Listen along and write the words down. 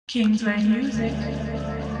Kingsway Music.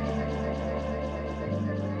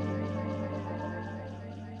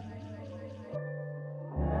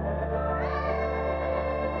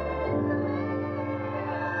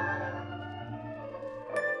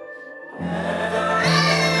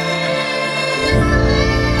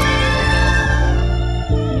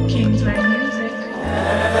 Kingsway Music.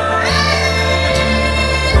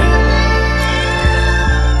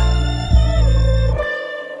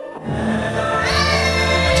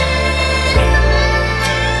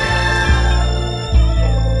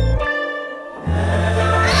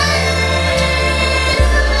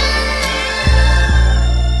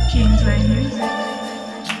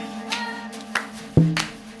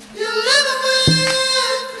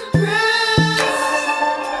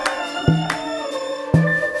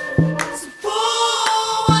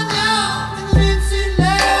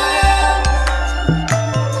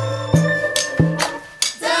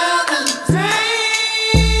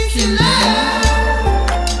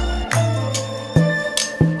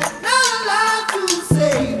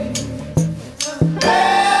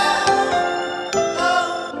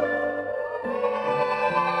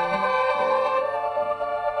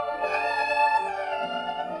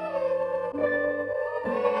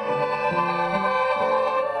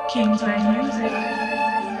 Kingsway Music.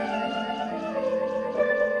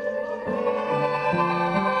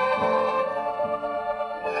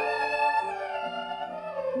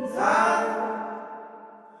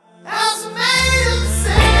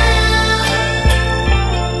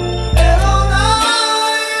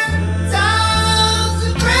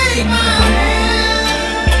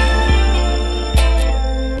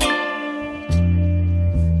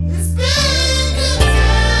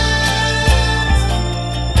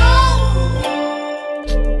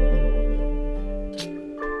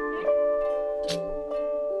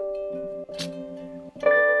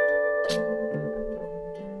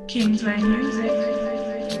 Kingsway Music.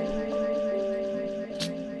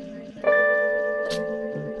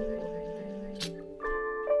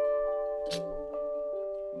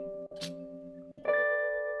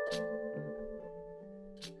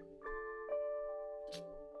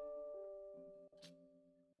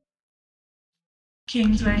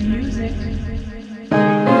 Kingsway Music.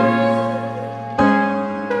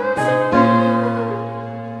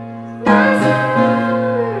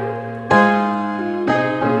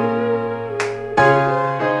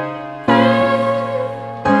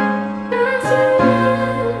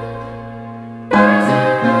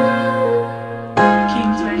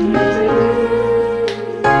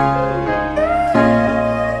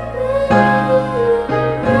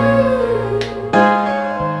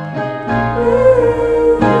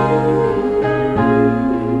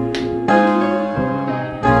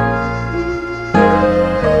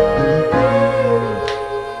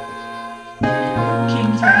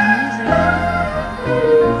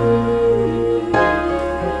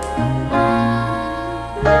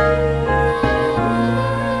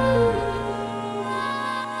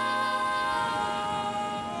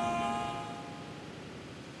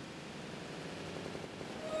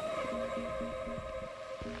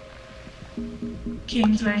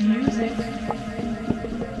 Kingsway Music. Kingsway Music.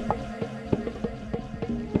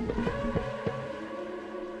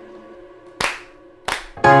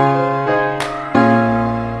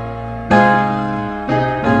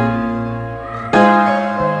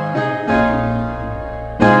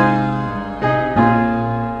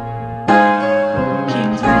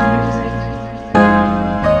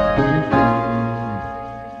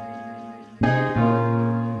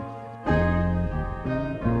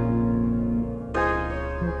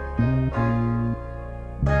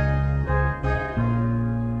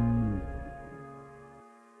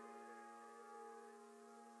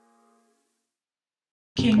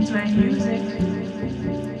 Kingsway Music.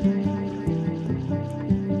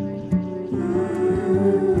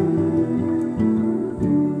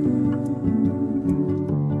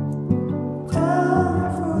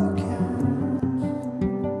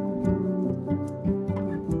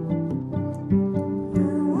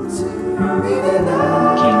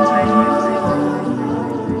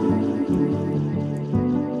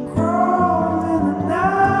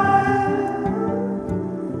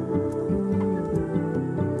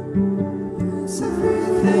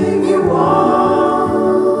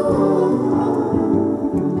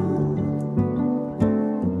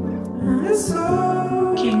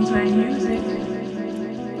 Kingsway Music.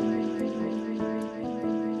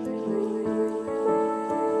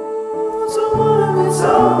 Someone is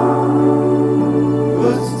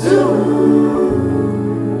what to do.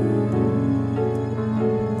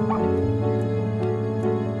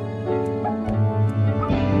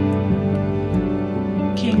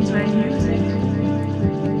 Kingsway Kingsway Music.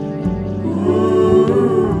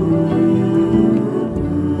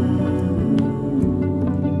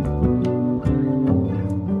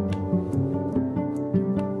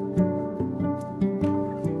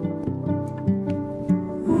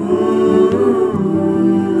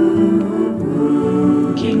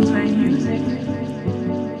 Kingsway Music.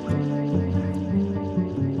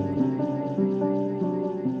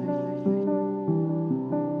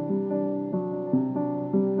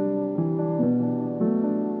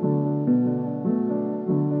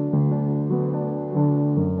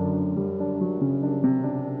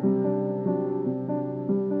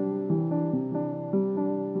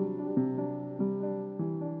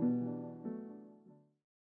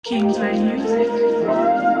 Kingsway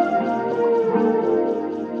Music.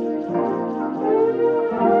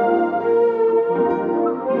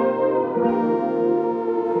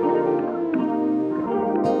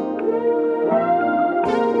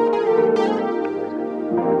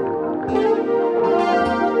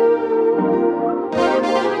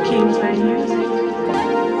 Kingsway Music.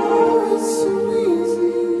 Oh, it's so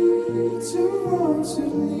easy to want to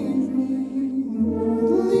leave me.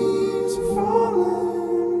 The leaves are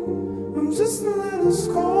falling. I'm just a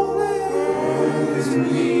little calling to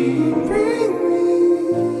me. Bring me.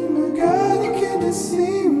 My God, you can't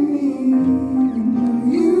deceive me.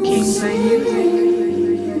 You Kingsway see Music.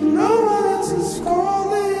 me. No one else is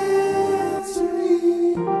calling to me.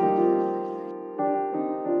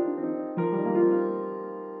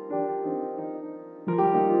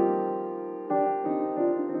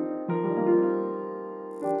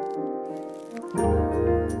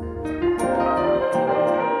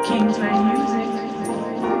 Kingsway Music.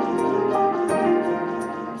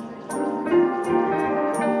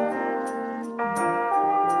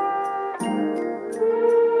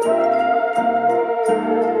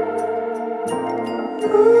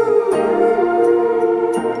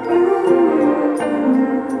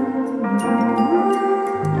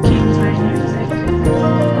 Kingsway Music.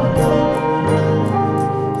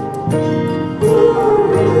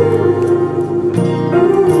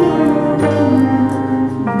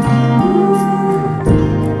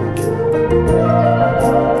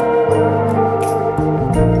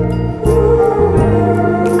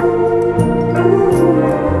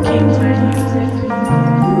 Kingsway Music.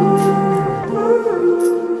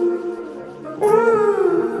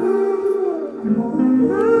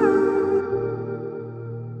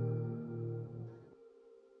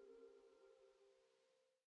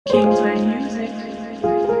 Kingsway Music.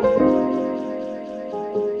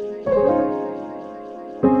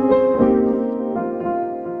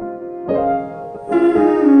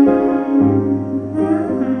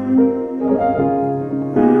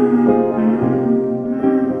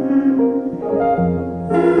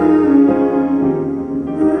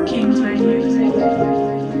 Kingsway Music.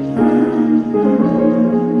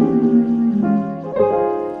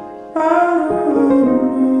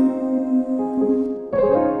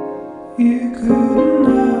 You couldn't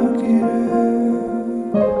knock it out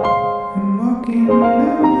and walk in the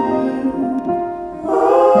night.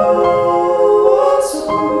 Oh, what's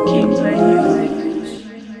on Kingsway Music.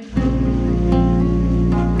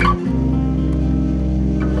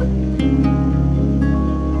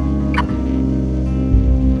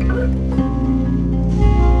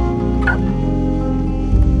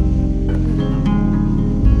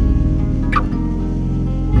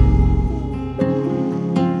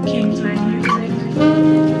 Kingsway Music.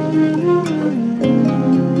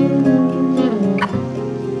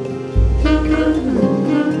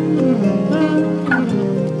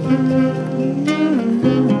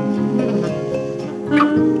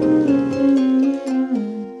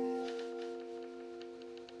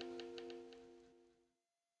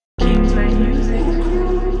 Kingsway Music.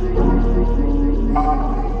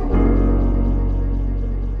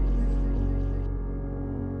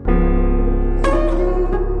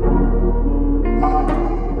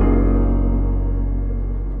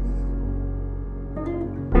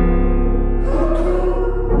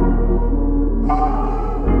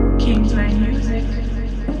 Kingsway Music.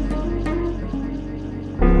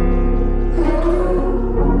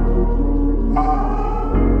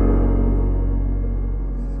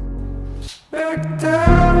 back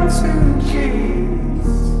down to the keys,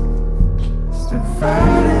 still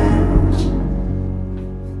fighting.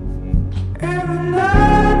 Every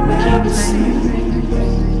night, never Kingsway sleep.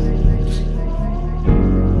 Music.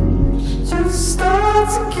 Just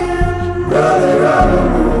starts again, brother. I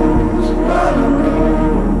don't know, I don't know.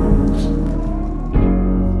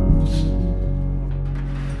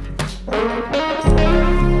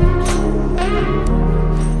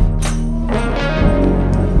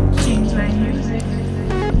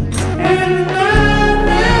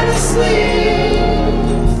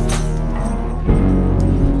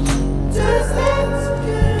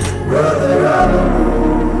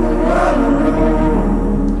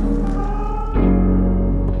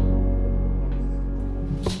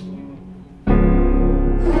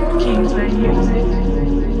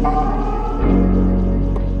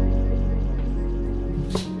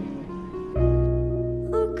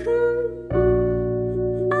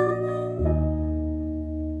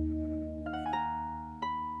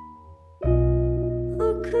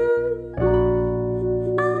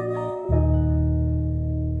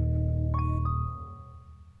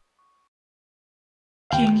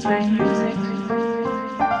 Kingsway Music.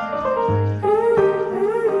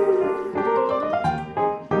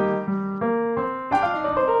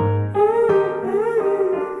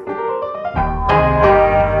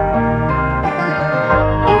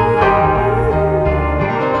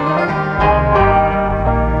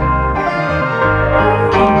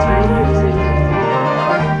 Kingsway Music.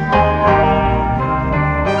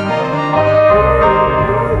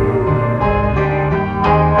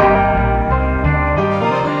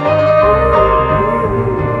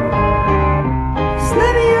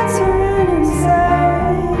 Let me out to run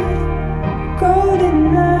inside. Golden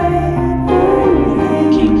night.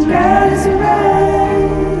 Everything God is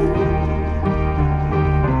right.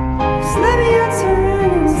 Just let me out to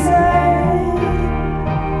run inside.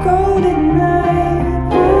 Golden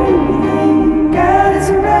night. Everything God is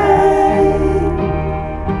right.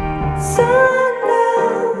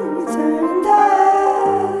 Sundown, turn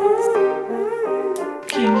dust.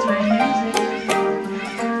 Kingsway Music.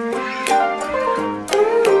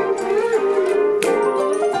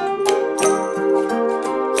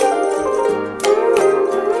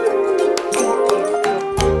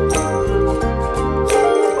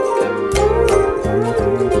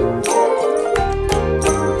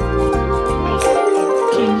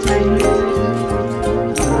 Kingsway Music.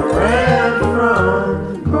 Ran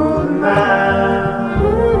from golden night.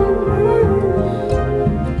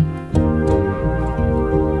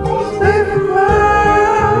 Saving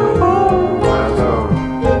my home.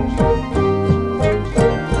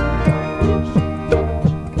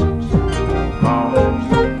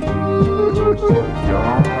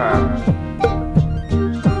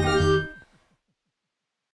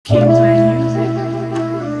 Kingsway Music.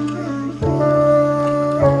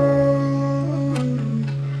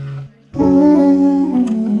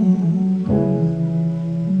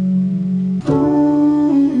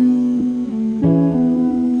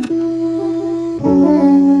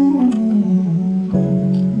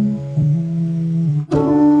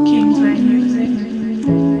 Kingsway Music.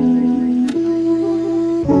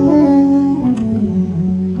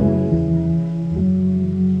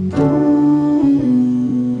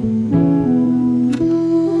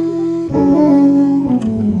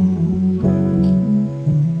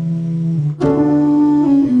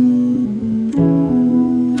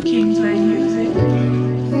 Kingsway Music.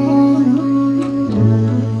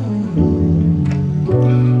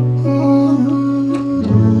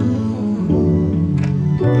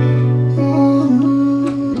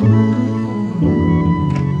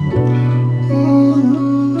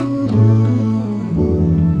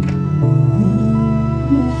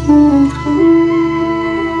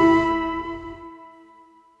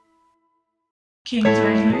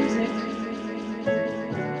 Kingsway Music.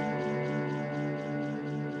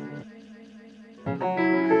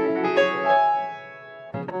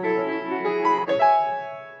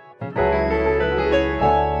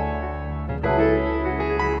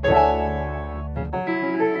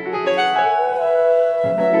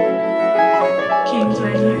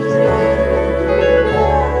 Kingsway Music.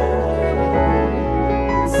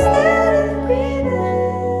 Instead of breathing,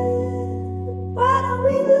 why don't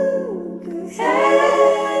we look ahead?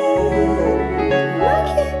 I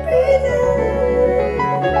keep breathing,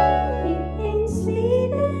 you ain't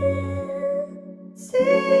sleeping.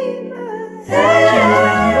 See my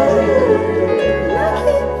head. I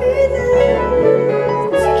keep breathing,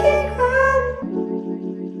 you can't cry.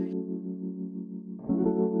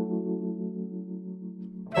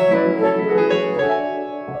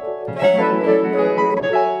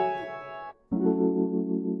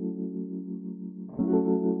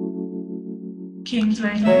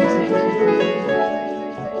 Kingsway Music.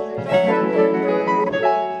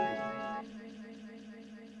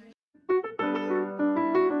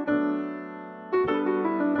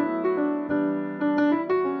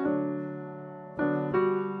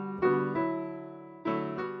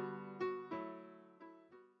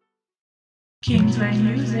 Kingsway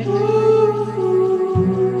Music.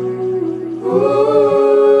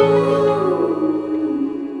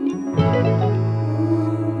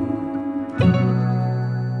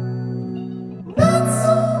 Not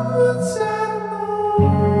so much I know.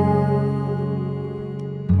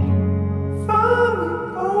 Far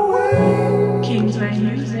away. Kingsway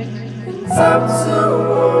Music. Up to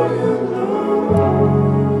all you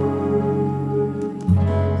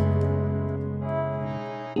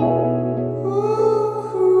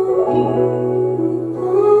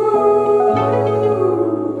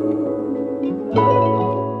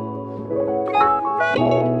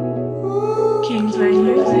Kingsway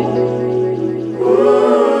Music.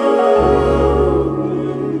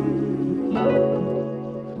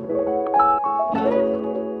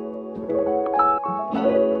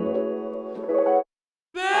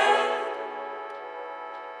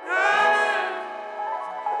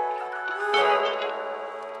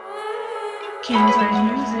 Kingsway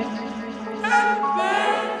Music.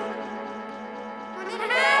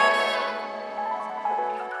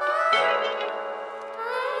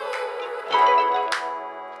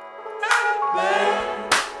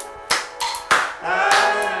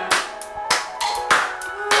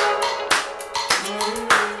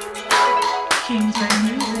 Kingsway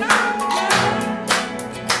Music.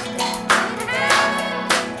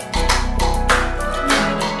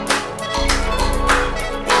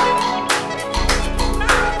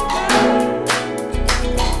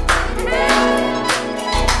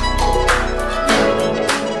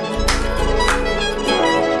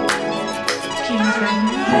 Kingsway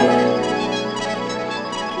Music.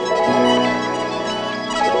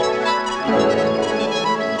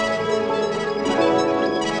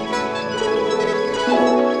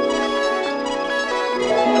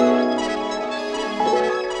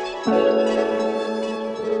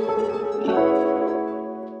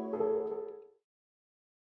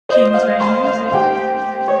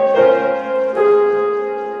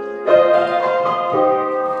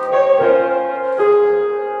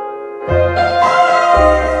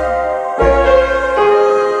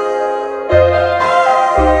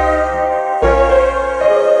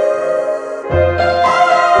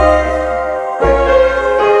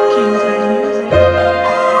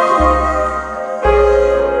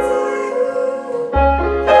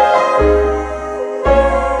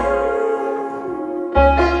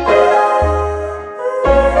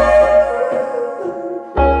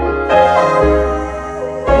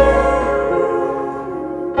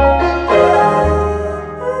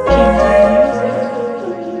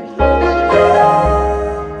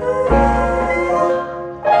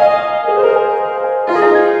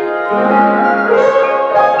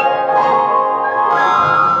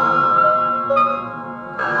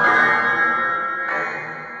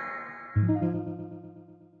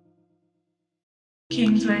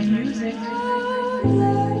 Kingsway Music.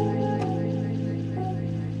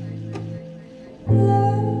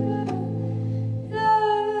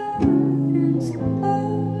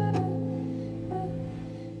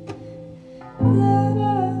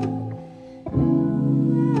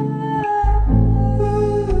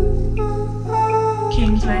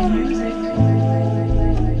 Kingsway Music.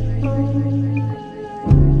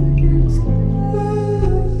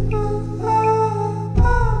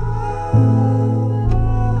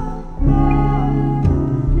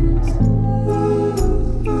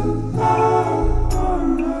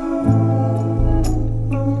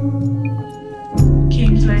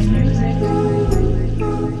 Kingsway Music.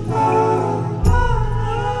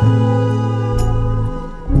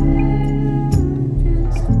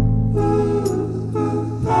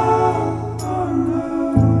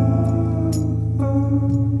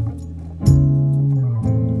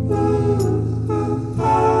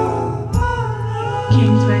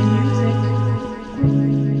 Kingsway Music.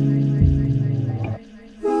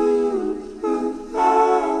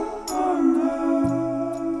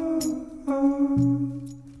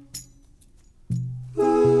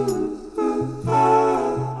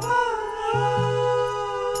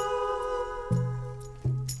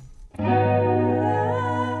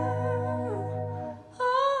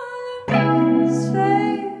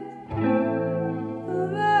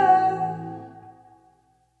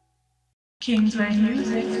 Kingsway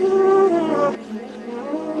Music.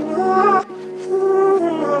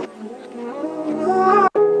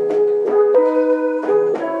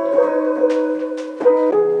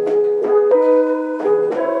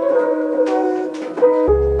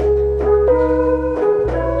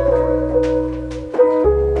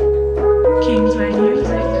 Kingsway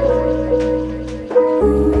Music.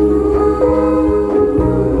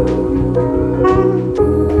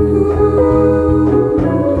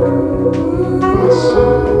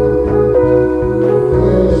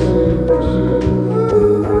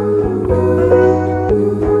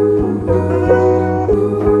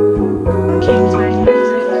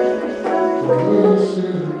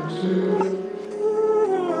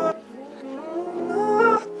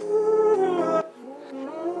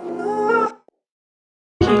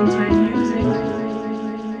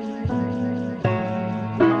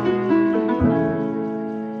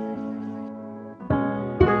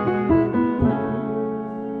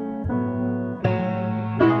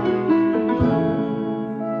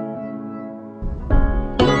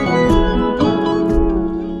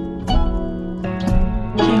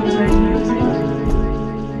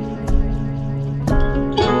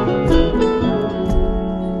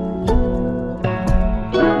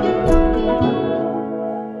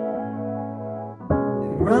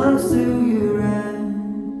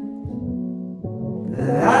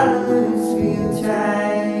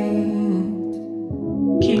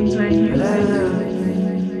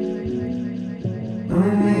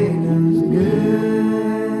 feels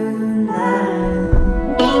good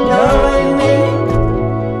now. Knowing me,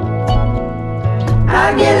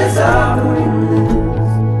 I get us all doing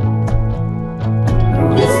this.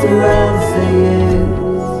 It's too hard to say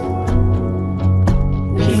yes.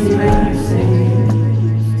 It's too hard to say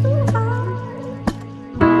yes.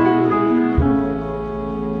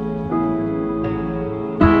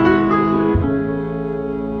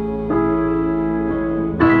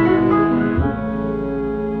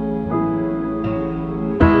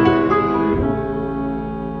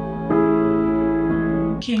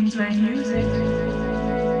 Kingsway Music.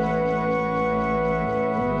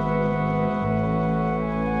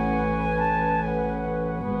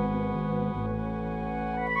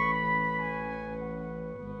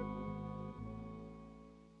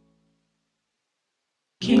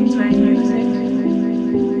 Kingsway Music.